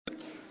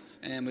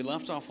And we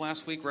left off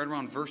last week right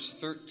around verse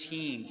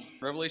 13,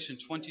 Revelation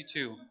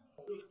 22.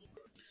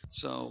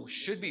 So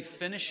should be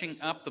finishing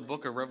up the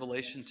book of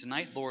Revelation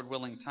tonight, Lord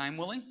willing, time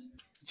willing.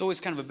 It's always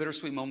kind of a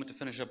bittersweet moment to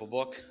finish up a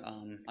book.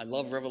 I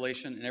love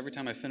Revelation, and every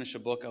time I finish a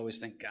book, I always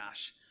think,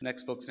 gosh,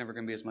 next book's never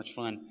going to be as much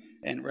fun.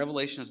 And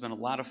Revelation has been a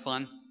lot of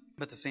fun,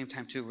 but at the same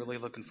time, too, really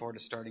looking forward to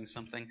starting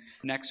something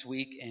next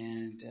week,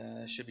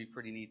 and should be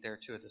pretty neat there,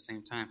 too, at the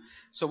same time.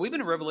 So we've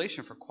been in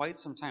Revelation for quite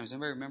some time. Does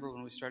anybody remember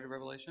when we started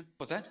Revelation?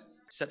 What's that?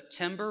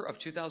 September of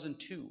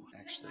 2002,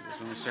 actually, is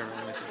when we started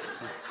Revelation.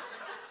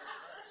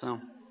 So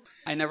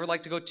I never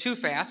like to go too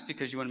fast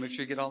because you want to make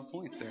sure you get all the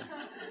points there.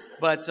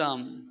 But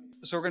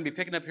so we're going to be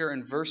picking up here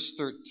in verse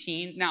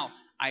 13. Now,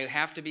 I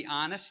have to be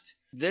honest.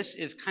 This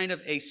is kind of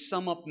a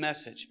sum-up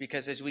message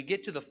because as we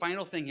get to the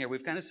final thing here,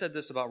 we've kind of said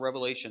this about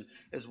Revelation,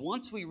 is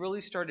once we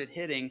really started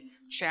hitting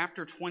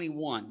chapter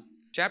 21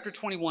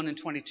 and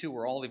 22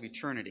 were all of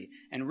eternity.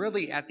 And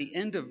really at the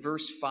end of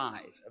verse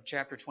 5 of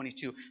chapter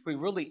 22, we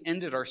really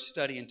ended our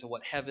study into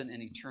what heaven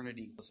and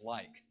eternity was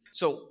like.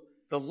 So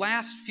the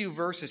last few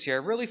verses here,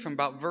 really from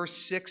about verse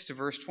 6 to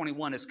verse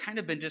 21, has kind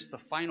of been just the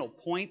final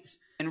points.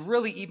 And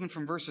really even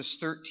from verses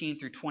 13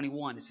 through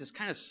 21, it's just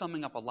kind of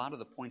summing up a lot of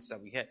the points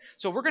that we hit.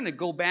 So we're going to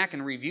go back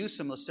and review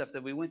some of the stuff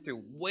that we went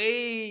through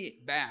way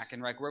back in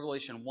like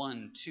Revelation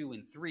 1, 2,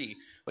 and 3,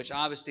 which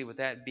obviously with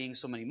that being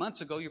so many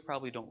months ago, you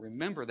probably don't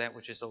remember that,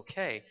 which is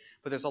okay.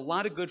 But there's a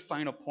lot of good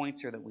final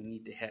points here that we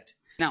need to hit.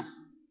 Now,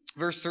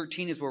 verse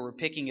 13 is where we're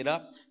picking it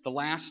up. The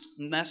last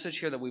message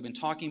here that we've been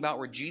talking about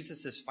were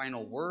Jesus'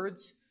 final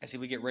words as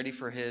we get ready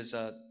for his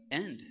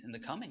end in the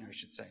coming, I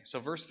should say.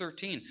 So verse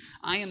 13,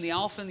 I am the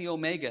Alpha and the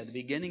Omega, the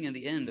beginning and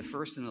the end, the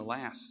first and the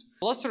last.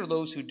 Blessed are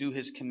those who do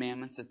his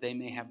commandments, that they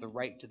may have the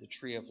right to the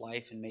tree of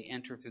life and may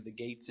enter through the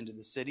gates into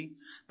the city.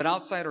 But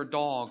outside are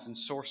dogs and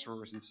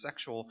sorcerers and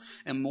sexual,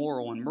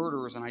 immoral, and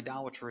murderers and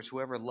idolaters,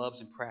 whoever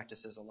loves and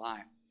practices a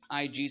lie.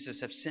 I,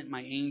 Jesus, have sent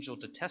my angel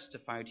to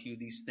testify to you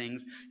these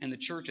things in the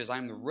churches. I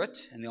am the root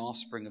and the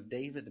offspring of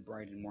David, the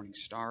bright and morning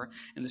star.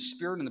 And the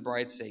Spirit and the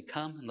bride say,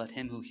 come, and let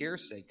him who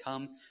hears say,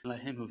 come, and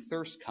let him who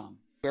thirsts come.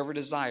 Whoever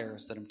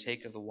desires, let him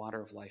take of the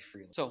water of life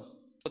freely. So,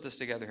 put this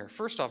together here.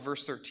 First off,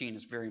 verse 13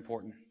 is very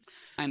important.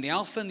 I am the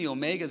Alpha and the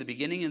Omega, the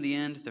beginning and the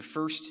end, the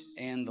first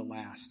and the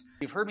last.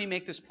 You've heard me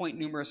make this point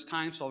numerous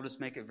times, so I'll just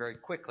make it very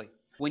quickly.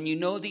 When you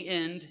know the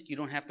end, you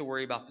don't have to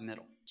worry about the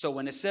middle. So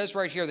when it says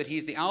right here that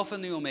he's the Alpha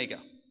and the Omega,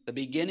 the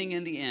beginning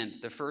and the end,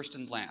 the first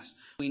and last.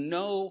 We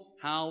know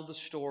how the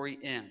story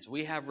ends.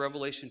 We have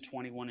Revelation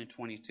 21 and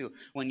 22.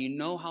 When you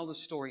know how the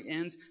story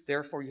ends,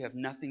 therefore you have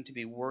nothing to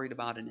be worried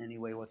about in any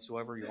way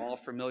whatsoever. You're all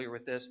familiar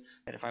with this,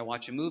 that if I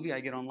watch a movie, I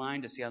get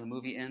online to see how the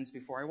movie ends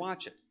before I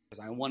watch it,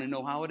 because I want to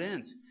know how it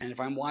ends. And if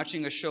I'm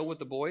watching a show with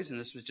the boys, and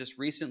this was just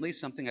recently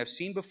something I've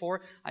seen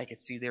before, I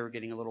could see they were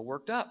getting a little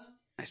worked up.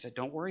 I said,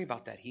 don't worry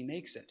about that. He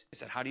makes it. I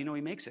said, how do you know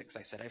he makes it? Because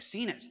I said, I've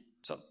seen it.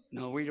 So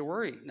no way to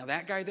worry. Now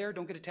that guy there,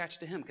 don't get attached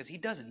to him because he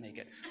doesn't make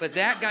it. But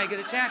that guy get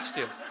attached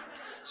to.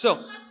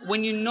 So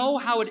when you know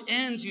how it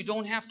ends, you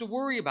don't have to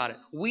worry about it.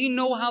 We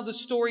know how the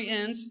story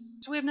ends,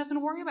 so we have nothing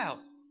to worry about.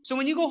 So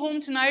when you go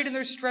home tonight and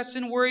there's stress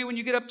and worry, when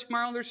you get up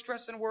tomorrow and there's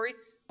stress and worry,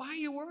 why are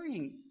you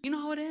worrying? You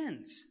know how it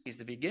ends. He's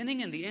the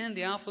beginning and the end,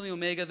 the Alpha and the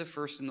Omega, the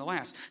first and the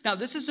last. Now,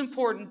 this is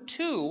important,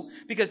 too,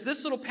 because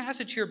this little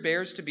passage here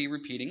bears to be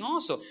repeating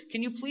also.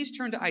 Can you please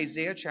turn to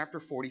Isaiah chapter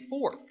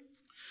 44?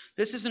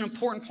 This is an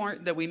important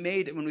part that we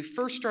made when we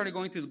first started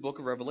going through the book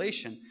of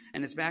Revelation,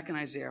 and it's back in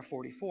Isaiah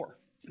 44.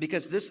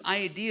 Because this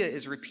idea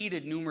is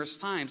repeated numerous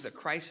times that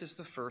Christ is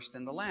the first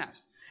and the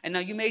last. And now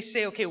you may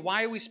say, okay,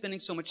 why are we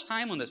spending so much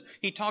time on this?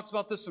 He talks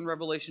about this in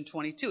Revelation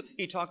 22.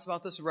 He talks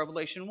about this in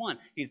Revelation 1.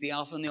 He's the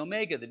Alpha and the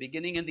Omega, the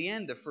beginning and the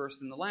end, the first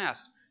and the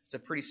last. It's a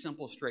pretty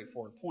simple,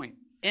 straightforward point.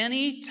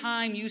 Any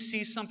time you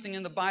see something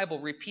in the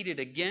Bible repeated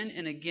again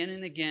and again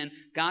and again,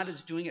 God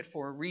is doing it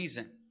for a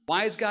reason.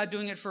 Why is God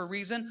doing it for a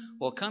reason?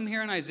 Well, come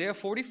here in Isaiah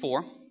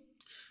 44.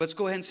 Let's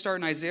go ahead and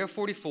start in Isaiah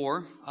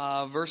 44,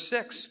 verse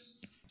 6.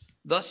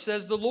 Thus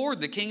says the Lord,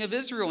 the King of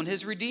Israel and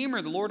his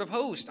Redeemer, the Lord of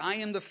hosts, I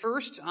am the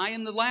first, I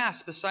am the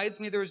last. Besides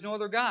me there is no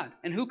other God.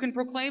 And who can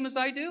proclaim as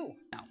I do?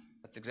 Now,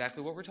 that's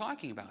exactly what we're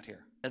talking about here.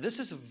 Now, this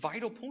is a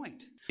vital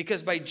point.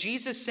 Because by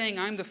Jesus saying,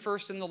 I'm the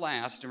first and the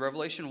last, in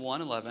Revelation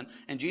 1:11,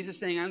 and Jesus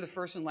saying, I'm the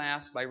first and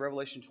last, by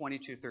Revelation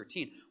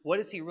 22:13, what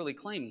is he really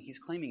claiming? He's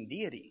claiming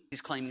deity.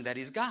 He's claiming that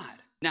he's God.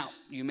 Now,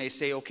 you may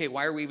say, okay,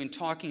 why are we even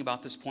talking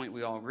about this point?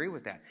 We all agree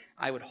with that.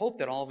 I would hope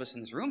that all of us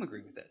in this room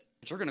agree with it.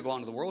 But you're going to go out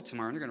into the world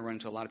tomorrow and you're going to run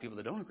into a lot of people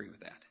that don't agree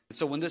with that. And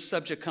so when this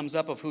subject comes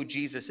up of who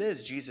Jesus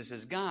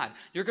is God,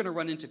 you're going to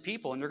run into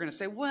people and they're going to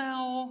say,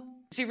 well,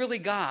 is he really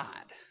God?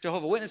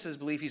 Jehovah's Witnesses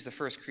believe he's the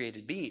first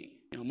created being.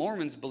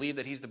 Mormons believe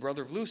that he's the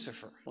brother of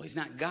Lucifer. Well, he's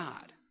not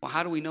God. Well,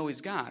 how do we know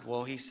he's God?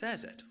 Well, he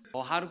says it.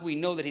 Well, how do we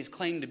know that he's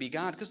claiming to be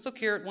God? Because look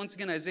here, once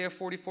again, Isaiah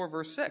 44,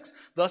 verse 6.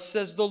 Thus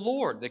says the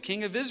Lord, the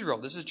King of Israel.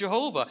 This is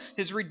Jehovah,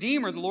 his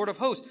Redeemer, the Lord of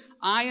hosts.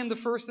 I am the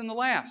first and the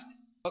last.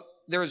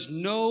 there is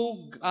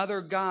no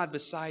other God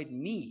beside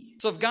me.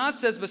 So if God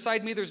says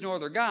beside me there's no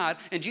other God,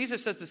 and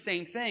Jesus says the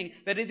same thing,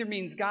 that either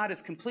means God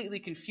is completely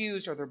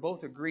confused or they're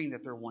both agreeing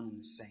that they're one and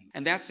the same.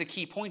 And that's the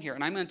key point here.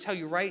 And I'm going to tell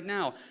you right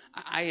now,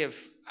 I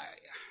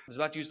was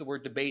about to use the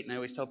word debate, and I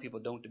always tell people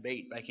don't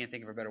debate, but I can't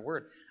think of a better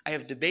word. I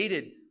have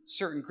debated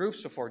certain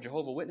groups before,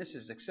 Jehovah's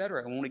Witnesses,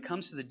 etc. And when it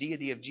comes to the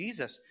deity of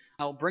Jesus,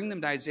 I'll bring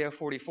them to Isaiah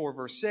 44,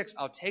 verse 6.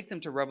 I'll take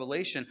them to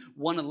Revelation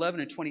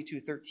 1:11 and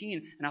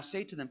 22:13, and I'll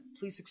say to them,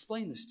 please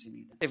explain this to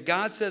me. If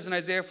God says in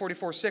Isaiah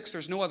 44, 6,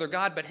 there's no other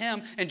God but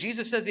Him, and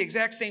Jesus says the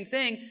exact same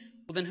thing,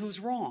 well, then who's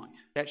wrong?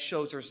 That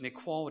shows there's an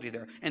equality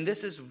there. And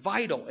this is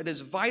vital. It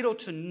is vital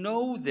to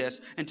know this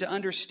and to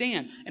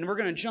understand. And we're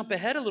going to jump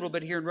ahead a little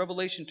bit here in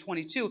Revelation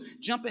 22.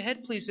 Jump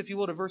ahead, please, if you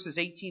will, to verses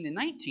 18 and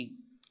 19.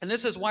 And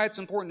this is why it's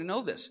important to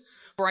know this.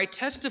 For I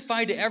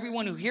testify to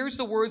everyone who hears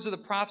the words of the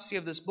prophecy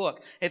of this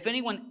book. If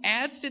anyone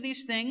adds to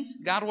these things,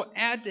 God will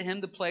add to him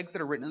the plagues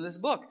that are written in this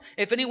book.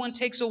 If anyone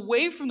takes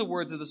away from the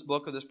words of this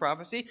book, of this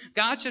prophecy,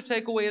 God shall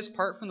take away his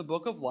part from the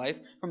book of life,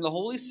 from the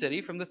holy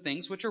city, from the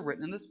things which are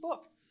written in this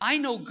book. I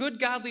know good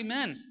godly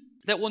men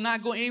that will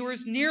not go anywhere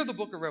near the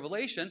book of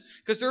Revelation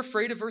because they're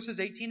afraid of verses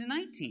 18 and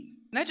 19.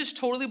 And that just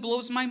totally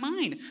blows my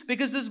mind,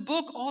 because this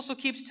book also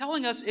keeps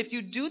telling us if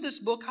you do this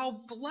book,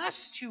 how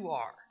blessed you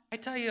are. I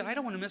tell you, I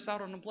don't want to miss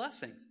out on a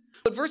blessing.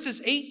 What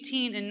verses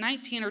 18 and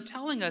 19 are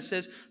telling us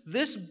is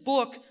this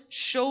book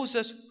shows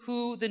us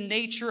who the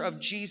nature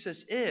of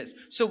Jesus is.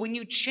 So when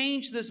you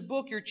change this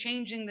book, you're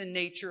changing the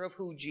nature of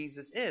who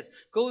Jesus is.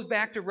 Goes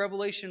back to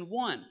Revelation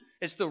 1.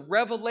 It's the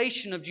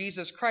revelation of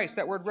Jesus Christ.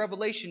 That word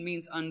revelation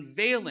means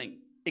unveiling.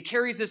 It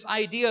carries this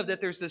idea of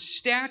that there's this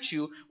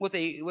statue with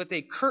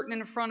a curtain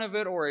in front of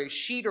it or a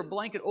sheet or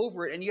blanket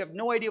over it, and you have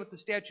no idea what the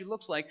statue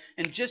looks like.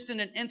 And just in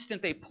an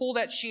instant, they pull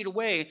that sheet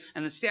away,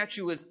 and the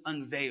statue is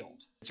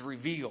unveiled. It's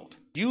revealed.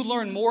 You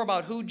learn more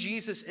about who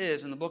Jesus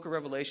is in the book of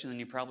Revelation than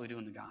you probably do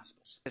in the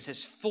Gospels. Because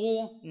His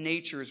full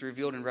nature is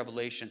revealed in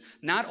Revelation.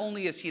 Not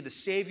only is He the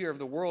Savior of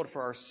the world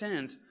for our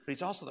sins, but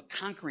He's also the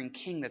conquering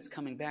King that's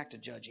coming back to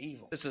judge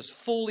evil. This is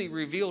fully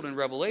revealed in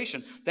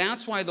Revelation.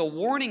 That's why the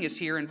warning is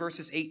here in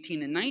verses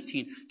 18 and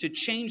 19. To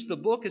change the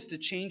book is to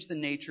change the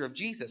nature of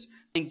Jesus.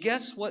 And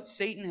guess what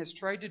Satan has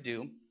tried to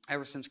do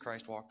ever since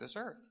Christ walked this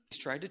earth?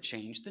 He's tried to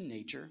change the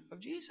nature of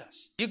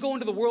Jesus. You go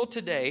into the world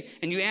today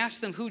and you ask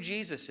them who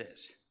Jesus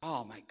is.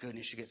 Oh my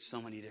goodness, you get so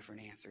many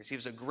different answers. He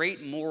was a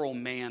great moral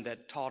man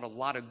that taught a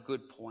lot of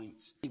good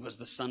points. He was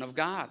the Son of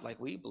God, like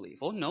we believe.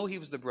 Oh no, he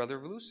was the brother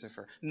of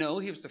Lucifer. No,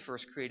 he was the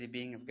first created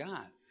being of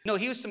God. No,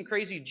 he was some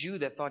crazy Jew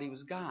that thought he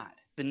was God.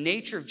 The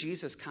nature of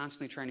Jesus is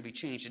constantly trying to be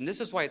changed. And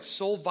this is why it's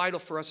so vital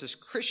for us as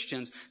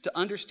Christians to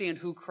understand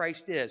who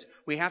Christ is.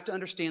 We have to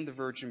understand the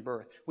virgin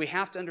birth. We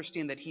have to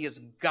understand that He is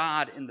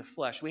God in the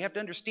flesh. We have to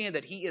understand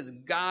that He is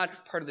God,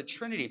 part of the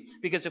Trinity.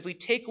 Because if we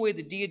take away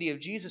the deity of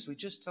Jesus, we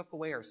just took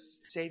away our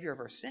Savior of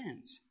our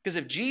sins. Because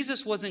if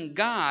Jesus wasn't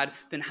God,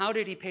 then how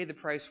did He pay the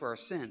price for our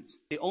sins?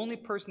 The only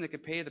person that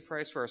could pay the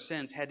price for our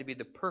sins had to be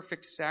the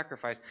perfect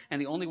sacrifice. And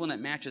the only one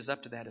that matches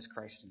up to that is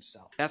Christ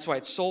Himself. That's why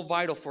it's so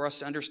vital for us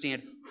to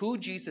understand who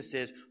Jesus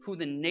is, who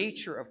the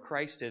nature of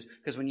Christ is.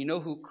 Because when you know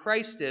who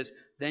Christ is,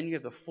 then you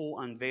have the full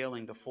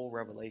unveiling, the full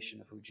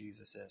revelation of who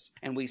Jesus is.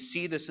 And we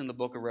see this in the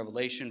book of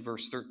Revelation,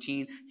 verse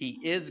 13. He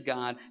is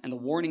God. And the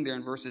warning there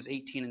in verses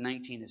 18 and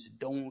 19 is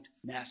don't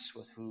mess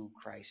with who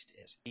Christ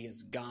is. He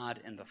is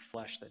God in the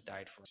flesh that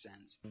died for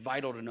sins.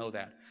 Vital to know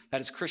that.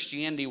 That is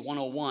Christianity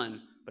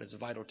 101, but it's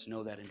vital to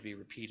know that and to be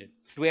repeated.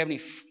 Do we have any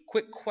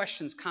quick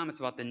questions, comments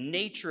about the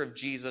nature of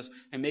Jesus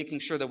and making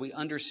sure that we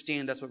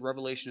understand that's what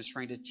Revelation is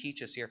trying to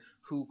teach us here,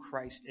 who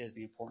Christ is,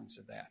 the importance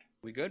of that?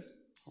 We good?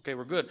 Okay,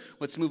 we're good.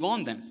 Let's move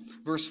on then.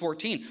 Verse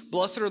 14.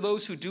 Blessed are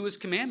those who do His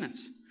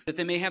commandments, that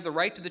they may have the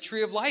right to the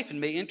tree of life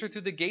and may enter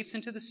through the gates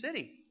into the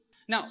city.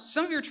 Now,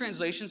 some of your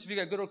translations, if you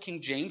got good old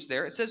King James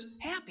there, it says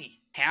happy.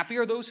 Happy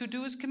are those who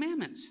do His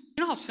commandments.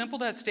 You know how simple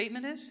that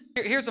statement is?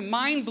 Here's a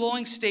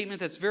mind-blowing statement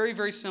that's very,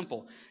 very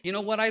simple. You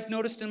know what I've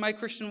noticed in my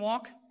Christian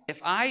walk? If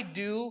I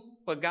do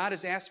what God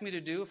has asked me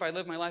to do, if I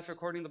live my life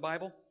according to the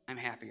Bible, I'm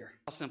happier.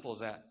 How simple is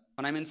that?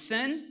 When I'm in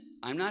sin,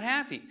 I'm not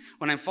happy.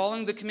 When I'm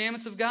following the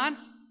commandments of God,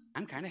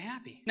 I'm kind of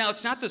happy. Now,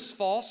 it's not this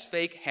false,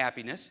 fake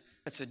happiness.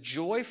 It's a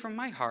joy from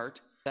my heart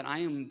that I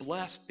am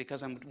blessed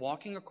because I'm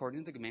walking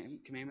according to the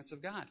commandments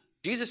of God.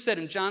 Jesus said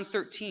in John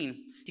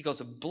 13, He goes,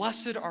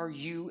 blessed are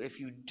you if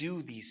you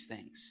do these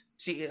things.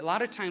 See, a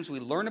lot of times we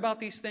learn about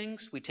these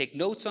things. We take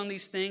notes on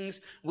these things.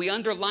 We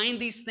underline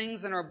these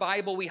things in our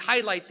Bible. We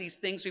highlight these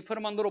things. We put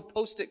them on little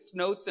Post-it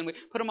notes and we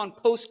put them on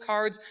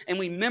postcards and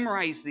we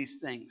memorize these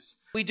things.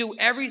 We do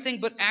everything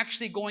but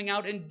actually going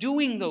out and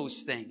doing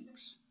those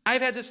things.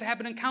 I've had this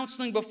happen in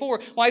counseling before.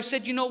 Well, I've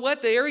said, you know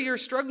what? The area you're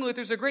struggling with,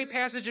 there's a great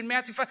passage in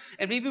Matthew 5.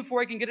 And even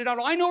before I can get it out,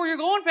 I know where you're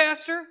going,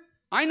 Pastor.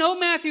 I know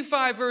Matthew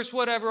 5 verse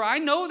whatever. I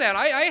know that.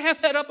 I have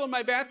that up on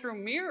my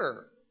bathroom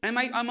mirror. And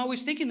I'm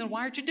always thinking, then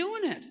why aren't you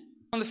doing it?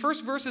 One of the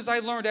first verses I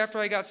learned after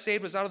I got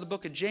saved was out of the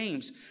book of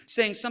James,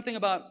 saying something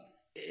about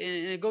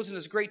And it goes into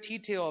this great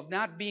detail of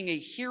not being a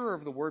hearer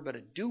of the word, but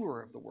a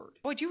doer of the word.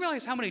 Boy, do you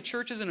realize how many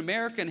churches in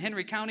America and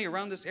Henry County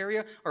around this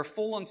area are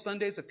full on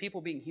Sundays of people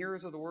being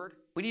hearers of the word?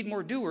 We need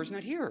more doers,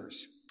 not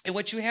hearers. And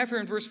what you have here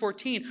in verse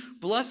 14,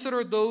 blessed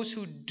are those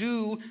who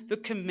do the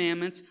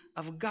commandments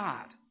of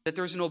God. That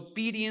there's an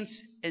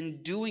obedience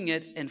in doing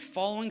it and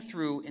following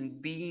through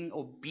and being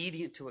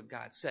obedient to what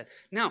God said.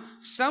 Now,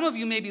 some of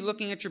you may be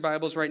looking at your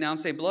Bibles right now and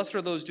say, blessed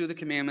are those who do the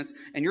commandments,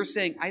 and you're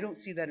saying, I don't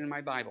see that in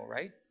my Bible,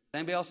 right?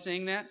 Anybody else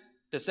seeing that?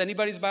 Does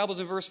anybody's Bibles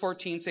in verse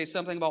 14 say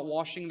something about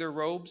washing their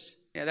robes?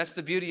 Yeah, that's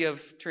the beauty of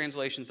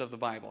translations of the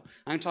Bible.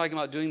 I'm talking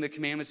about doing the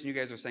commandments, and you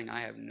guys are saying,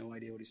 I have no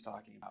idea what he's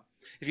talking about.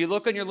 If you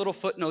look on your little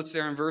footnotes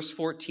there in verse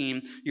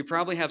 14, you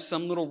probably have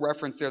some little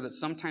reference there that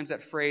sometimes that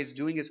phrase,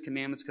 doing his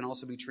commandments, can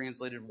also be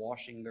translated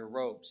washing their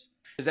robes.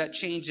 Does that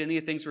change any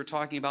of the things we're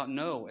talking about?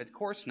 No, of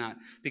course not.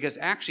 Because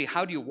actually,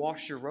 how do you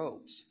wash your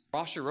robes?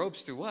 Wash your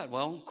robes through what?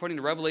 Well, according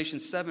to Revelation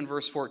 7,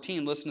 verse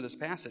 14, listen to this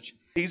passage.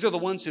 These are the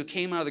ones who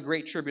came out of the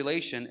great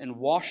tribulation and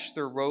washed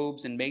their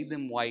robes and made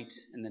them white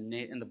in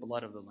the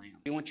blood of the Lamb.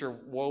 If you want your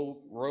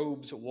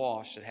robes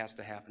washed, it has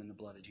to happen in the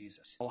blood of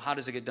Jesus. Well, how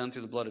does it get done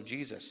through the blood of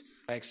Jesus?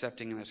 By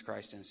accepting him as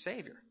Christ and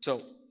Savior.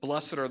 So,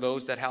 blessed are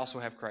those that also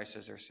have Christ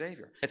as their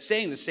Savior. It's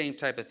saying the same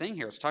type of thing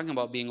here. It's talking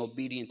about being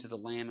obedient to the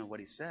Lamb and what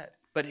he said.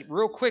 But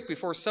real quick,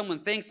 before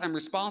someone thinks I'm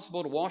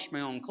responsible to wash my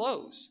own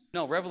clothes.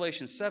 No,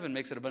 Revelation 7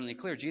 makes it abundantly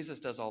clear. Jesus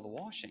does all the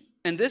washing.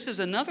 And this is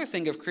another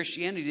thing of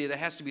Christianity that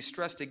has to be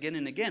stressed again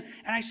and again.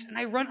 And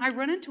I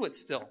run into it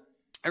still.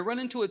 I run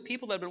into it with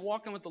people that have been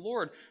walking with the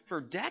Lord for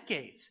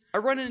decades. I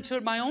run into it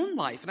in my own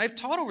life. And I've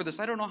taught over this,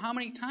 I don't know how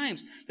many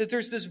times, that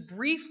there's this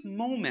brief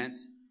moment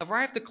of where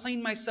I have to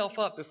clean myself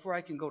up before I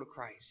can go to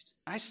Christ.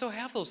 I still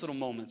have those little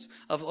moments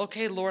of,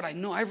 okay, Lord, I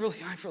know I've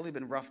really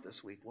been rough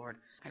this week, Lord.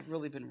 I've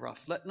really been rough.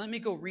 Let me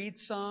go read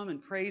some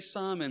and pray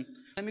some, and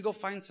let me go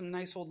find some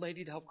nice old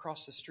lady to help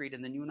cross the street,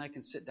 and then you and I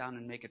can sit down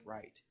and make it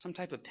right. Some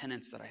type of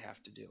penance that I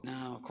have to do.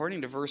 Now,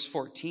 according to verse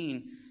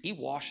 14, he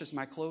washes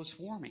my clothes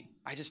for me.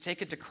 I just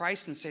take it to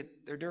Christ and say,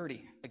 they're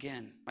dirty.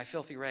 Again, my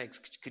filthy rags,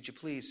 could you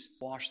please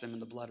wash them in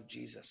the blood of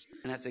Jesus?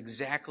 And that's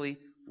exactly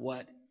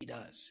what he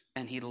does.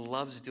 And he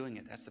loves doing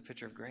it. That's the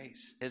picture of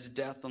grace. His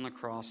death on the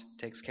cross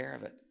takes care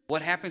of it.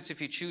 What happens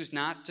if you choose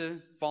not to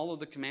follow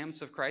the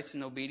commandments of Christ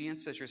in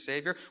obedience as your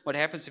Savior? What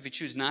happens if you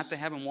choose not to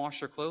have him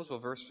wash your clothes? Well,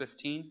 verse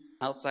 15,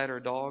 outside are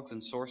dogs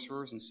and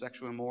sorcerers and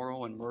sexually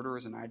immoral and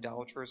murderers and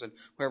idolaters and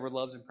whoever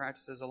loves and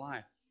practices a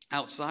lie.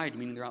 Outside,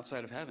 meaning they're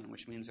outside of heaven,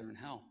 which means they're in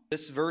hell.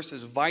 This verse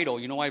is vital.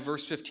 You know why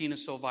verse 15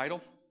 is so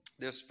vital?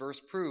 This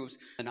verse proves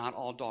that not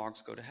all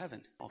dogs go to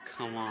heaven. Oh,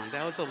 come on.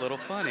 That was a little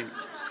funny.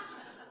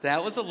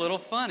 That was a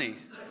little funny.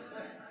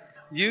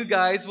 You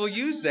guys will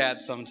use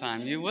that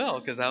sometime. You will,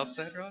 because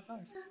outside are all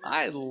dogs.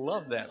 I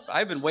love that.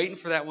 I've been waiting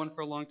for that one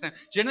for a long time.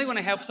 Generally, when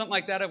I have something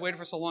like that I've waited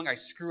for so long, I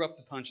screw up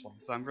the punchline.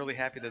 So I'm really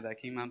happy that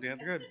came out the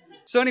other good.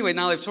 So anyway,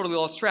 now they've totally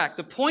lost track.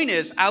 The point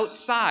is,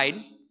 outside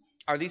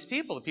are these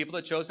people, the people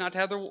that chose not to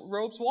have their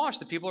robes washed.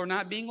 The people who are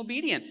not being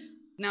obedient.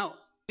 Now,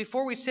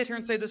 before we sit here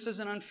and say this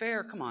isn't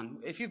unfair, come on.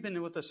 If you've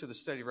been with us through the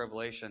study of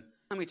Revelation,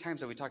 how many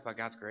times have we talked about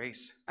God's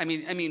grace? I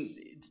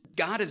mean,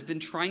 God has been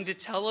trying to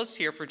tell us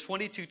here for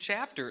 22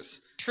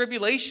 chapters.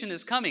 Tribulation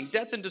is coming.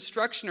 Death and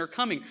destruction are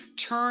coming.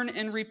 Turn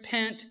and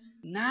repent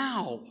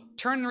now.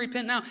 Turn and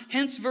repent now.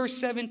 Hence verse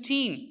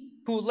 17.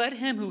 Who let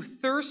him who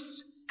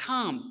thirsts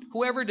come.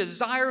 Whoever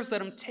desires,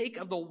 let him take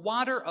of the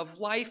water of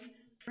life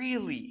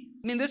freely.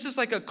 I mean, this is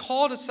like a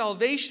call to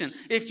salvation.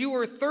 If you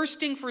are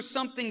thirsting for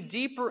something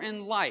deeper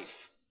in life,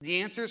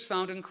 the answer is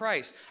found in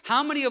Christ.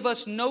 How many of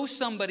us know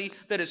somebody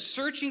that is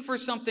searching for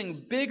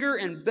something bigger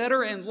and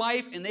better in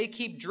life, and they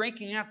keep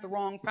drinking at the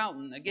wrong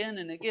fountain again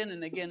and again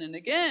and again and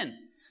again?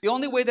 The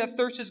only way that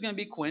thirst is going to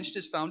be quenched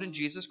is found in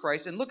Jesus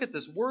Christ. And look at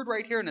this word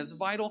right here, and it's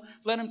vital.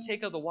 Let him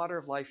take of the water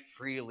of life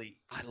freely.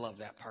 I love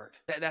that part.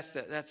 That's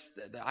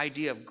the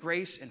idea of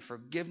grace and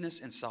forgiveness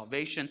and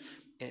salvation.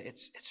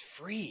 It's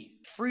free.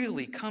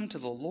 Freely come to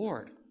the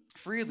Lord.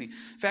 Freely.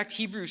 In fact,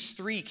 Hebrews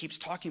 3 keeps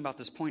talking about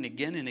this point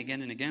again and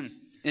again and again.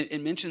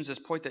 It mentions this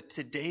point that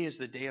today is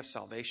the day of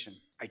salvation.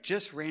 I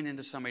just ran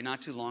into somebody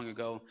not too long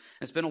ago.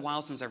 It's been a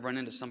while since I've run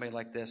into somebody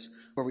like this,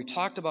 where we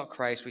talked about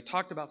Christ, we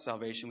talked about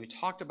salvation, we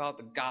talked about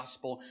the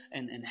gospel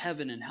and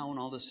heaven and hell and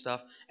all this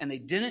stuff, and they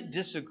didn't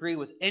disagree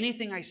with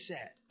anything I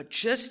said, but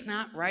just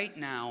not right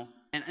now.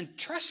 And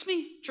trust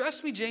me,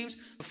 James,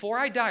 before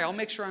I die, I'll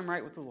make sure I'm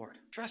right with the Lord.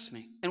 Trust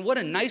me. And what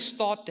a nice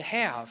thought to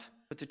have.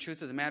 But the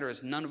truth of the matter is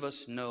none of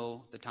us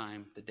know the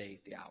time, the date,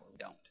 the hour. We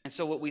don't. And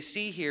so what we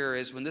see here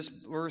is when this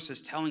verse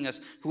is telling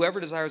us, whoever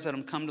desires, let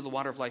him come to the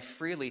water of life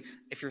freely.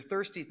 If you're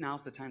thirsty,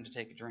 now's the time to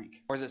take a drink.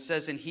 Or as it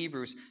says in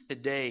Hebrews,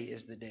 today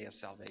is the day of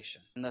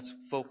salvation. And let's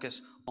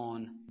focus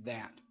on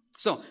that.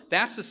 So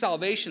that's the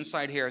salvation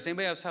side here. Does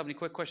anybody else have any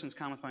quick questions,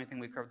 comments about anything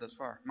we've covered thus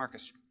far?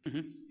 Marcus?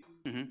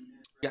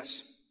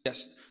 Yes.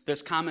 Yes,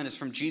 this comment is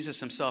from Jesus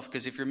himself,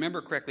 because if you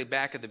remember correctly,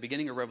 back at the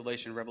beginning of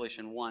Revelation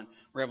 1,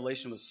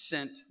 Revelation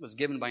was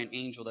given by an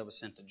angel that was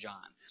sent to John.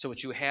 So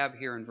what you have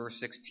here in verse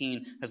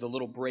 16 has a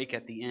little break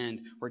at the end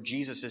where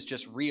Jesus is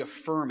just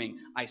reaffirming,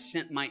 I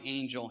sent my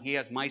angel, he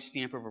has my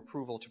stamp of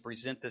approval to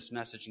present this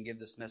message and give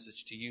this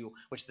message to you,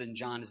 which then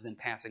John is then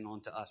passing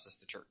on to us as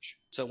the church.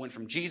 So it went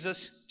from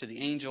Jesus to the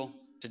angel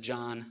to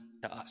John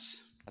to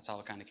us. That's how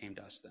it kind of came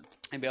to us then.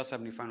 Anybody else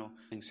have any final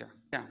things here?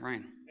 Yeah,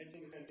 Ryan.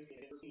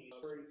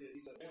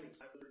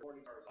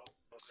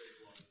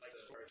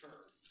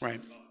 Right.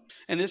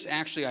 And this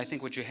actually, I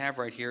think what you have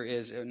right here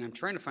is, and I'm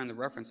trying to find the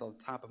reference off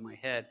the top of my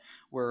head,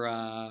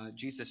 where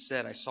Jesus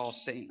said, I saw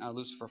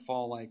Lucifer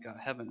fall like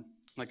heaven,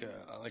 like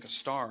a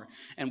star.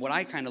 And what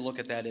I kind of look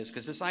at that is,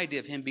 because this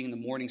idea of him being the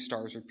morning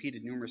star is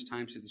repeated numerous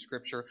times through the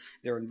Scripture.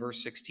 There in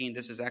verse 16,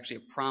 this is actually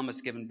a promise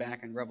given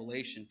back in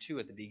Revelation 2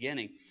 at the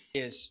beginning.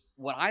 Is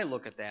what I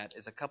look at that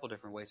is a couple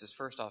different ways. Is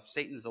first off,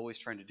 Satan is always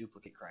trying to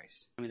duplicate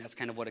Christ. I mean, that's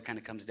kind of what it kind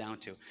of comes down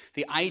to.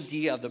 The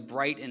idea of the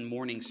bright and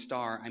morning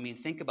star, I mean,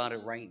 think about it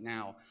right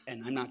now.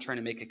 And I'm not trying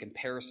to make a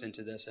comparison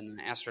to this in an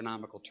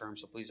astronomical term,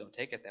 so please don't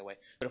take it that way.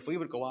 But if we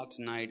would go out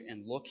tonight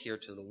and look here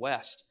to the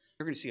west,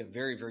 you're going to see a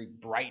very, very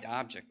bright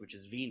object, which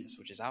is Venus,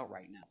 which is out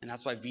right now. And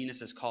that's why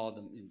Venus is called,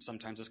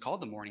 sometimes it's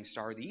called the morning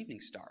star or the evening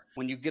star.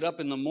 When you get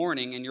up in the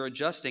morning and you're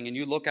adjusting and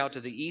you look out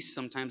to the east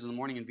sometimes in the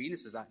morning and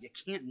Venus is out, you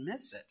can't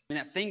miss it. I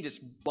mean, that thing just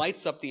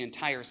lights up the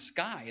entire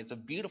sky. It's a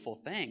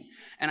beautiful thing.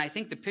 And I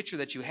think the picture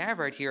that you have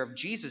right here of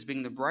Jesus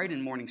being the bright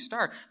and morning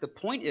star, the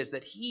point is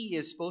that he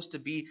is supposed to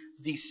be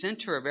the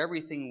center of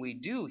everything we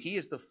do. He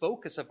is the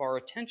focus of our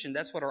attention.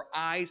 That's what our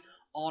eyes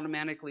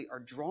automatically are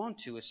drawn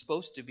to, is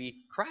supposed to be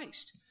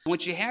Christ. And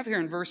what you have here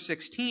in verse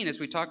 16, as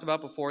we talked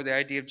about before, the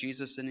idea of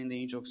Jesus sending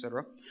the angel,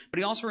 etc. But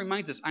he also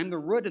reminds us, I'm the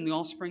root and the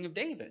offspring of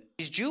David.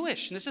 He's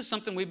Jewish. And this is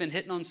something we've been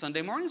hitting on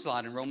Sunday mornings a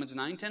lot in Romans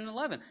 9, 10, and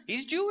 11.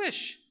 He's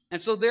Jewish. And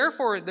so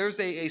therefore, there's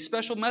a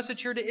special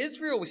message here to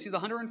Israel. We see the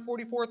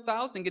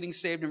 144,000 getting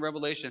saved in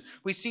Revelation.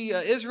 We see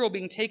Israel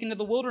being taken to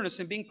the wilderness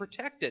and being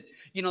protected.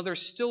 You know,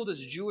 there's still this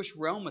Jewish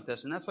realm with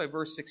this. And that's why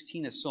verse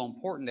 16 is so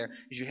important there,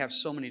 is you have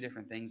so many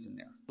different things in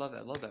there. Love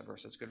that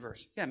verse. That's a good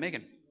verse. Yeah,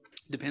 Megan.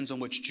 Depends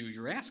on which Jew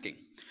you're asking.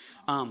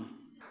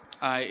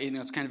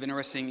 It's kind of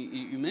interesting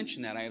you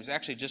mentioned that. I was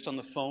actually just on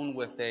the phone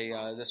with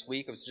this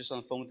week. I was just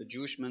on the phone with the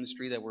Jewish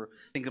ministry that we're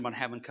thinking about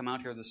having come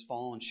out here this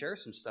fall and share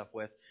some stuff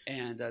with.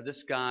 And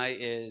this guy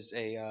is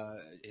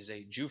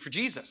a Jew for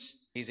Jesus.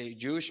 He's a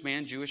Jewish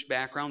man, Jewish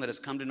background that has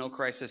come to know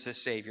Christ as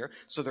his Savior.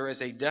 So there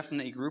is a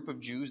definite group of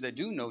Jews that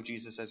do know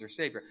Jesus as their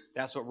Savior.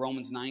 That's what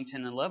Romans 9,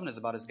 10, and 11 is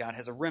about, is God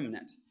has a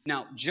remnant.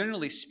 Now,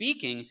 generally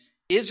speaking,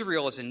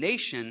 Israel as a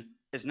nation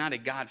is not a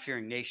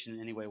God-fearing nation in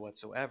any way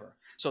whatsoever.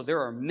 So there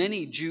are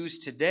many Jews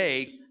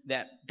today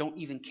that don't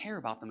even care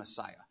about the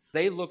Messiah.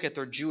 They look at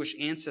their Jewish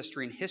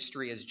ancestry and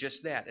history as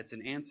just that. It's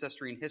an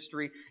ancestry and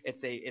history.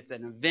 It's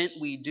an event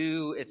we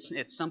do.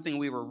 It's something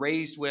we were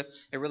raised with.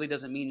 It really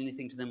doesn't mean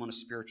anything to them on a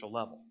spiritual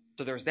level.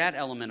 So there's that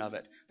element of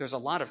it. There's a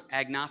lot of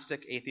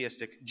agnostic,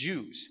 atheistic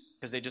Jews,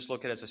 because they just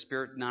look at it as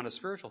not a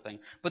spiritual thing.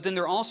 But then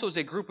there also is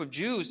a group of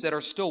Jews that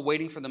are still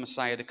waiting for the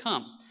Messiah to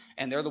come.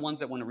 And they're the ones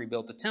that want to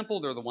rebuild the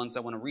temple. They're the ones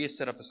that want to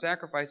reset up the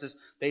sacrifices.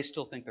 They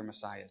still think their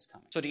Messiah is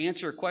coming. So to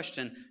answer your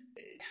question,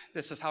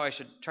 this is how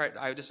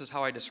this is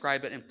how I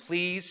describe it. And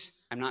please,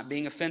 I'm not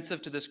being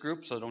offensive to this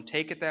group, so don't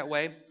take it that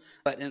way.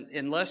 But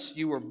unless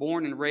you were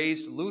born and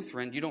raised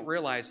Lutheran, you don't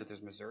realize that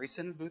there's Missouri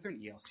Synod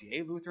Lutheran,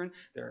 ELCA Lutheran.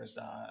 There's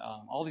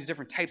all these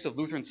different types of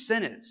Lutheran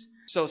synods.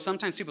 So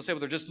sometimes people say, well,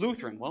 they're just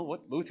Lutheran. Well,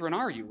 what Lutheran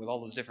are you with all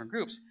those different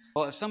groups?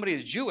 Well, if somebody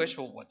is Jewish,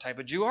 well, what type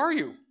of Jew are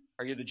you?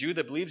 Are you the Jew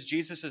that believes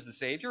Jesus is the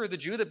Savior? Or the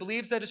Jew that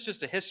believes that it's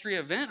just a history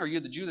event? Are you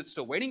the Jew that's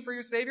still waiting for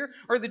your Savior?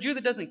 Or the Jew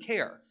that doesn't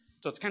care?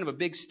 So it's kind of a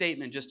big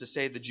statement just to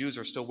say the Jews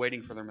are still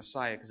waiting for their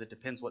Messiah, because it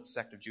depends what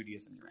sect of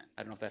Judaism you're in.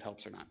 I don't know if that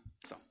helps or not.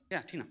 So,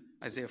 yeah, Tina,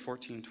 Isaiah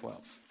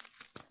 14:12.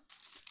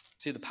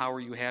 See the power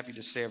you have? You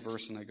just say a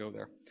verse and I go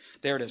there.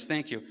 There it is.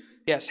 Thank you.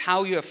 Yes,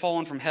 how you have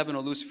fallen from heaven,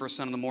 O Lucifer,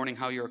 son of the morning,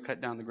 how you are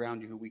cut down the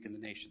ground, you who weaken the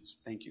nations.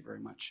 Thank you very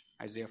much.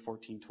 Isaiah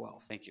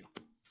 14:12. Thank you.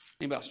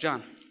 Anybody else?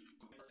 John?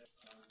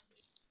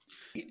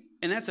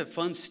 And that's a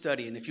fun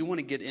study, and if you want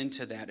to get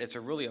into that, it's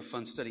really a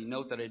fun study.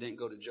 Note that I didn't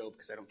go to Job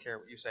because I don't care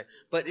what you say.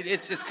 But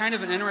it's kind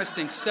of an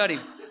interesting study,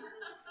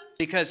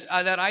 because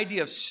that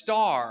idea of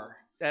star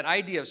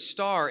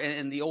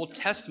in the Old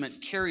Testament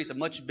carries a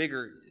much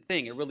bigger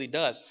thing. It really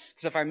does.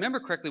 Because if I remember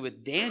correctly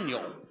with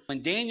Daniel,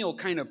 when Daniel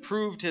kind of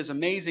proved his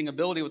amazing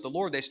ability with the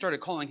Lord, they started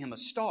calling him a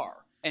star.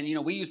 And,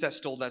 we use that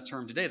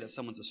term today, that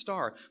someone's a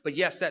star. But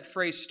yes, that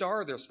phrase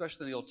star there,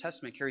 especially in the Old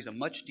Testament, carries a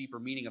much deeper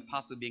meaning of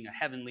possibly being a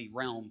heavenly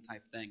realm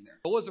type thing there.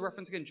 What was the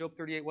reference again? Job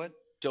 38 what?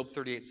 Job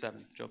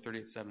 38:7. Job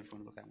 38:7, if you want to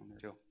look at that one there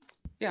too.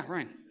 Yeah,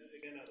 Ryan.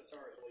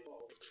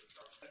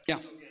 Yeah.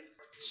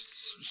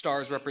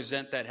 Stars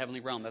represent that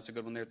heavenly realm. That's a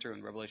good one there too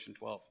in Revelation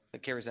 12.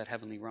 That carries that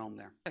heavenly realm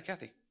there. Yeah,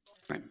 Kathy.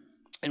 Right.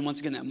 And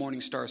once again, that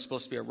morning star is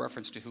supposed to be a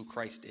reference to who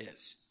Christ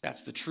is.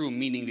 That's the true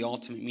meaning, the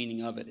ultimate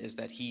meaning of it, is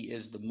that he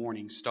is the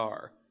morning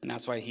star. And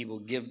that's why he will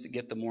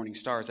get the morning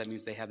stars. That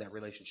means they have that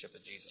relationship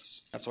with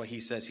Jesus. That's why he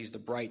says he's the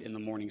bright and the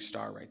morning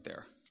star right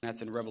there. And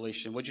that's in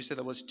Revelation. What did you say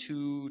that was?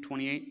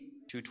 2:28?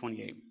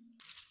 2:28.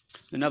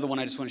 Another one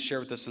I just want to share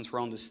with us since we're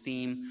on this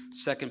theme,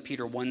 2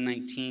 Peter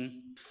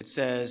 1:19. It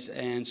says,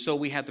 "And so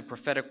we have the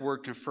prophetic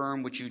word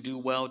confirmed, which you do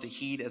well to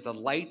heed as a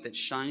light that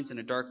shines in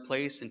a dark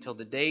place until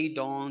the day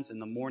dawns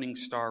and the morning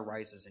star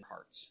rises in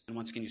hearts." And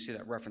once again, you see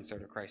that reference there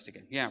to Christ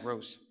again. Yeah,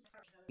 Rose.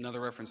 Another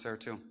reference there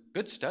too.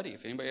 Good study.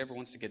 If anybody ever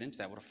wants to get into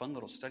that, what a fun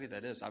little study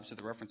that is. Obviously,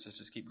 the references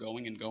just keep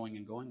going and going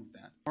and going with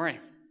that. All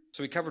right.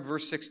 So we covered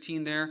verse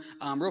 16 there.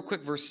 Real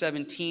quick, verse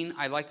 17.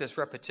 I like this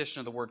repetition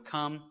of the word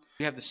come.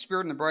 You have the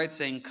Spirit and the bride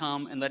saying,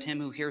 "Come," and let him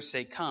who hears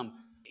say, "Come."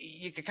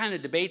 You could kind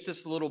of debate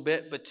this a little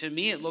bit, but to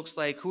me it looks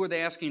like, who are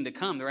they asking to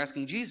come? They're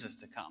asking Jesus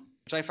to come,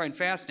 which I find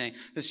fascinating.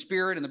 The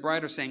Spirit and the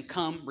bride are saying,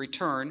 "Come,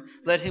 return."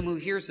 Let him who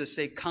hears this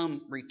say,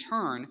 "Come,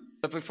 return."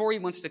 But before he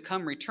wants to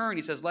come, return,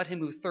 he says, "Let him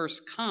who thirsts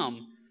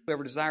come.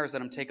 Whoever desires,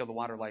 let him take of the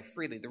water of life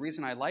freely." The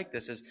reason I like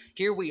this is,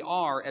 here we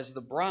are as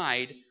the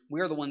bride. We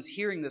are the ones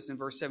hearing this in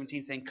verse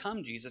 17 saying,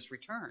 "Come, Jesus,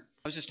 return."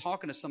 I was just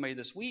talking to somebody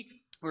this week.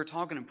 We were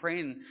talking and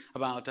praying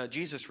about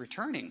Jesus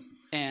returning.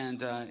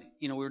 And,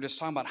 we were just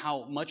talking about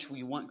how much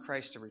we want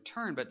Christ to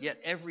return. But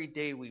yet every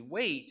day we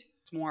wait,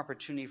 it's more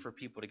opportunity for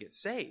people to get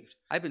saved.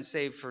 I've been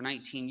saved for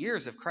 19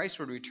 years. If Christ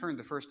would return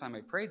the first time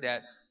I prayed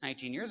that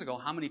 19 years ago,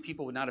 how many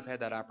people would not have had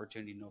that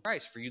opportunity to know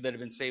Christ? For you that have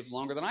been saved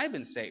longer than I've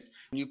been saved.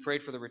 When you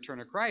prayed for the return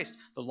of Christ,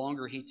 the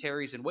longer he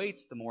tarries and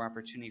waits, the more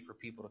opportunity for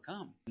people to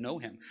come, know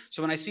him.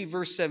 So when I see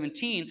verse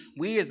 17,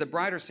 we as the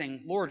bride are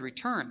saying, "Lord,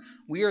 return."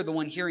 We are the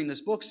one hearing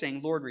this book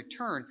saying, "Lord,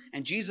 return."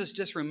 And Jesus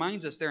just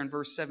reminds us there in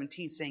verse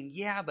 17 saying,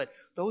 "Yeah, but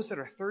those that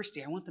are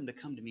thirsty, I want them to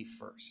come to me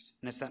first."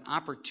 And it's that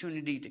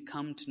opportunity to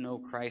come to know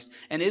Christ.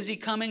 And is he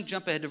coming?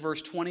 Jump ahead to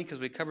verse 20 because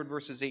we covered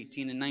verses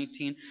 18 and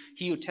 19.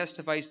 He who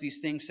testifies these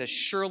things says,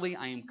 "Surely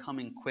I am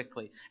coming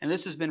quickly." And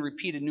this has been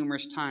repeated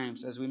numerous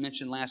times, as we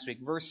mentioned last week.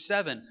 Verse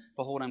 7,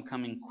 "Behold, I'm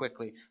coming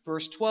quickly."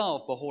 Verse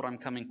 12, "Behold, I'm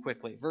coming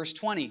quickly." Verse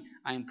 20,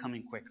 "I am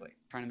coming quickly."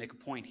 I'm trying to make a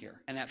point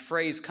here. And that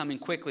phrase, "coming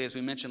quickly," as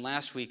we mentioned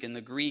last week, in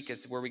the Greek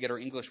is where we get our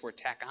English word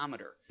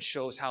tachometer. It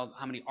shows how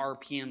many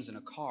RPMs in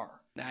a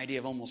car. The idea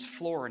of almost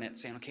flooring it,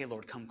 saying, "Okay,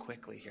 Lord, come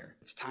quickly here.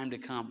 It's time to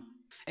come."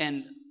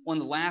 And one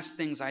of the last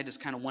things I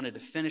just kind of wanted to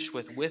finish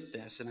with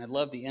this, and I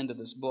love the end of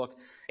this book,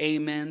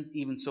 "Amen.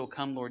 Even so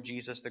come, Lord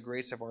Jesus. The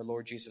grace of our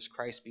Lord Jesus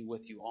Christ be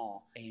with you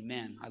all.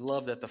 Amen." I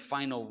love that the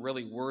final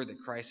really word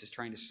that Christ is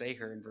trying to say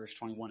here in verse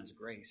 21 is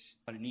grace.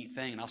 What a neat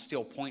thing. And I'll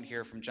steal a point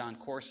here from John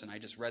Corson. I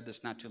just read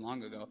this not too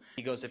long ago.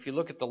 He goes, if you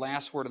look at the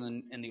last word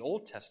in the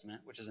Old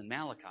Testament, which is in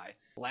Malachi,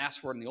 the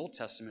last word in the Old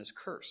Testament is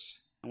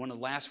curse. And one of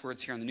the last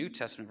words here in the New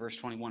Testament, verse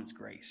 21, is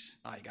grace.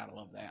 Oh, you got to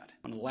love that.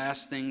 One of the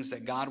last things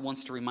that God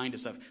wants to remind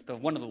us of,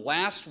 one of the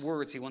last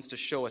words he wants to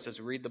show us as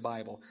we read the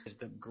Bible is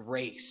the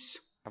grace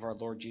of our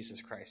Lord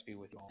Jesus Christ be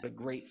with you all. What a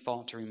great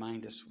thought to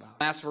remind us about.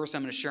 Last verse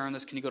I'm going to share on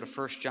this. Can you go to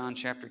 1 John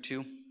chapter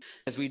 2?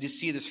 As we just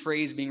see this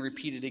phrase being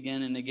repeated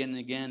again and again and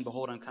again,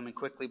 "Behold, I'm coming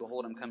quickly.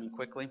 Behold, I'm coming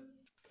quickly."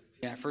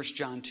 Yeah, 1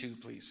 John 2,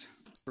 please.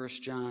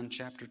 1 John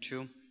chapter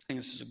 2. I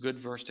think this is a good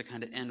verse to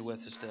kind of end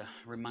with, just to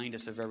remind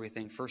us of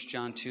everything. 1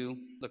 John 2,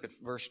 look at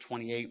verse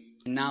 28.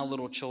 "And now,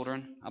 little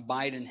children,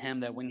 abide in him,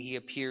 that when he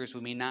appears,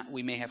 we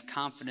may have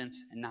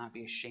confidence and not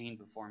be ashamed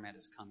before him at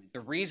his coming." The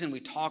reason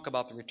we talk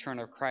about the return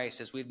of Christ,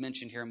 as we've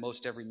mentioned here in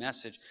most every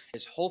message,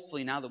 is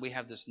hopefully now that we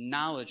have this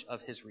knowledge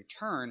of his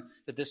return,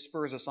 that this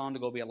spurs us on to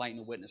go be a light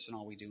and a witness in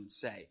all we do and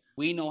say.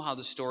 We know how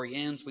the story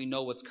ends. We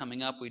know what's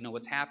coming up. We know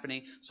what's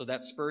happening. So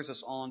that spurs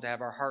us on to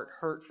have our heart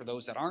hurt for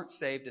those that aren't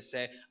saved, to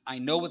say, "I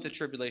know what the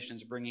tribulation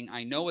is bringing.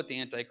 I know what the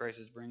Antichrist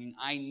is bringing.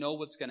 I know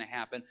what's going to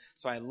happen.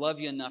 So I love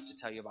you enough to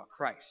tell you about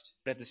Christ."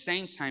 But at the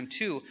same time,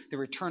 too, the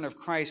return of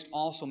Christ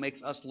also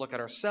makes us look at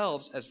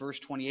ourselves, as verse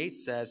 28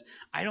 says,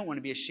 "I don't want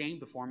to be ashamed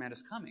before him at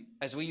his coming."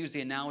 As we use the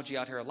analogy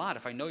out here a lot,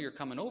 if I know you're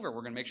coming over,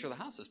 we're going to make sure the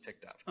house is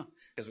picked up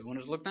because we want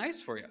it to look nice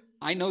for you.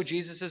 I know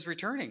Jesus is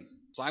returning,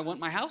 so I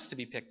want my house to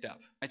be picked up,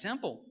 my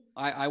temple.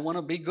 I want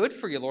to be good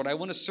for you, Lord. I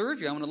want to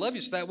serve you. I want to love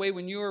you. So that way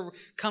when you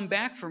come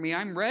back for me,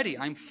 I'm ready.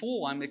 I'm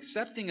full. I'm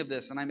accepting of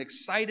this, and I'm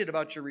excited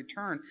about your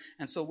return.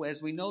 And so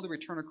as we know the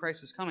return of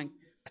Christ is coming,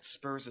 that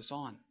spurs us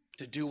on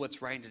to do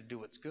what's right and to do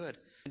what's good.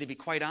 And to be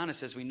quite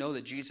honest, as we know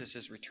that Jesus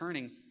is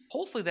returning,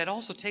 hopefully that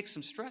also takes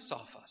some stress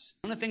off us.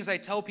 One of the things I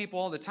tell people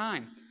all the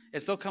time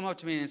is they'll come up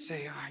to me and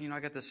say, I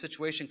got this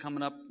situation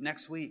coming up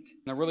next week.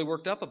 And they're really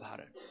worked up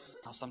about it.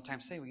 I'll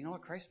sometimes say, well, you know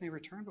what? Christ may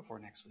return before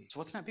next week. So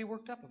let's not be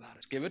worked up about it.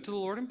 Just give it to the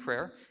Lord in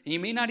prayer. And you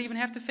may not even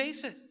have to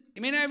face it.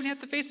 You may not even have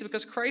to face it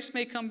because Christ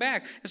may come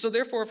back. And so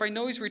therefore, if I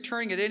know he's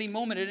returning at any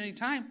moment, at any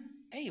time,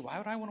 hey, why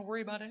would I want to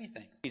worry about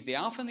anything? He's the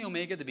Alpha and the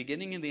Omega, the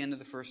beginning and the end of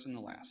the first and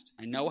the last.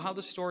 I know how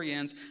the story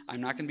ends.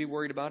 I'm not going to be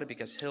worried about it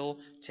because he'll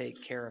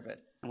take care of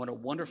it. And what a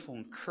wonderful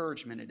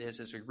encouragement it is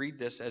as we read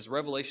this. As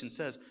Revelation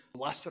says,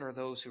 blessed are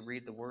those who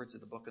read the words of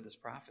the book of this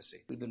prophecy.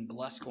 We've been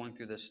blessed going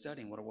through this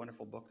study, and what a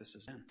wonderful book this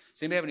has been.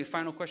 Does anybody have any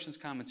final questions,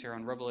 comments here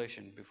on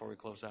Revelation before we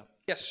close up?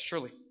 Yes,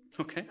 Shirley.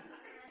 Okay.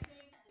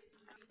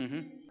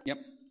 Yep.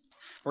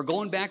 We're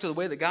going back to the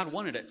way that God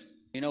wanted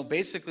it.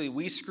 Basically,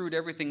 we screwed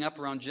everything up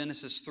around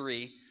Genesis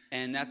 3,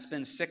 and that's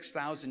been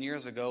 6,000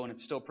 years ago, and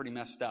it's still pretty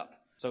messed up.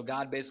 So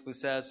God basically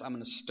says, I'm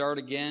going to start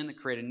again,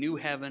 create a new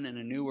heaven and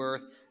a new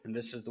earth, and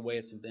this is the way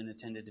it's been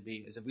intended to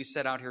be. As if we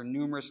said out here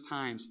numerous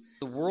times,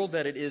 the world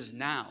that it is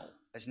now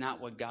is not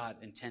what God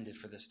intended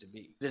for this to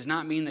be. It does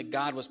not mean that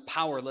God was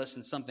powerless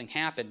and something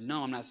happened.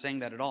 No, I'm not saying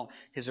that at all.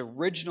 His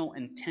original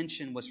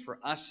intention was for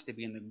us to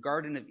be in the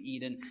Garden of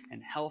Eden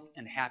in health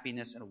and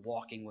happiness and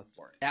walking with the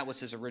Lord. That was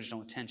his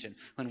original intention.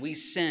 When we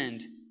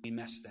sinned, we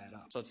messed that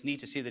up. So it's neat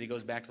to see that he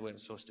goes back to the way it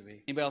was supposed to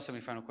be. Anybody else have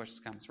any final questions,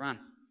 comments? Ron?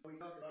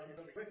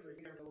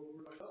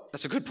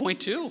 That's a good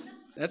point, too.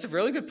 That's a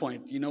really good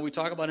point. We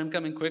talk about him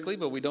coming quickly,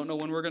 but we don't know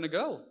when we're going to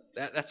go.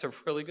 That's a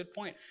really good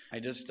point. I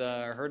just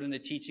heard in a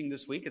teaching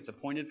this week, it's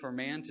appointed for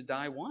man to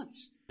die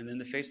once and then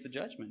to face the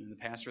judgment. And the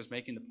pastor is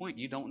making the point,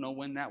 you don't know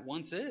when that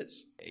once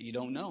is. You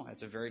don't know.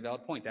 That's a very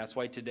valid point. That's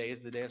why today is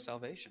the day of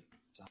salvation.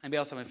 So, anybody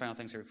else have any final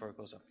things here before we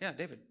close up? Yeah,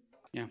 David.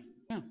 Yeah.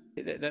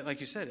 Like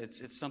you said,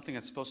 it's something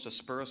that's supposed to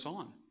spur us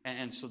on.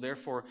 And so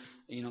therefore,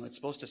 it's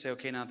supposed to say,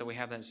 okay, now that we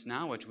have this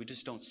knowledge, we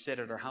just don't sit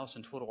at our house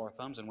and twiddle our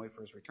thumbs and wait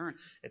for his return.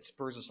 It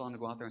spurs us on to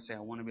go out there and say, I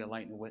want to be a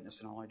light and a witness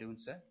in all I do and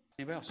say.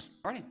 Anybody else?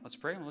 All right, let's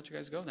pray and we'll let you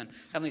guys go then.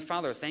 Heavenly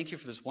Father, thank you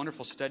for this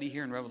wonderful study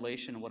here in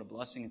Revelation and what a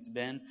blessing it's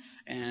been.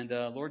 And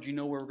Lord, you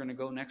know where we're going to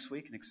go next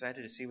week and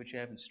excited to see what you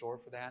have in store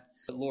for that.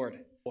 But Lord,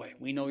 boy,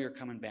 we know you're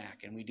coming back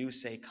and we do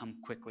say come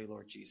quickly,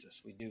 Lord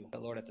Jesus. We do.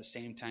 But Lord, at the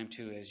same time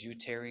too, as you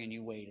tarry and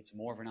you wait, it's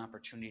more of an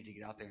opportunity to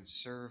get out there and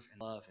serve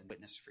and love and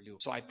witness for you.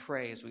 So I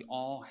pray as we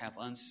all have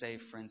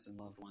unsaved friends and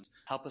loved ones,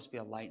 help us be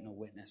a light and a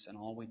witness in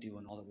all we do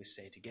and all that we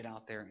say to get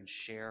out there and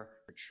share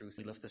your truth.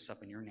 We lift this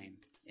up in your name.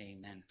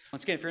 Amen.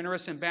 Once again, if you're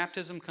interested in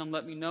baptism, come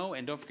let me know.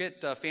 And don't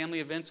forget family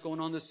events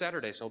going on this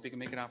Saturday. So I hope you can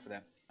make it out for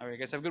that. All right,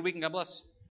 guys, have a good week and God bless.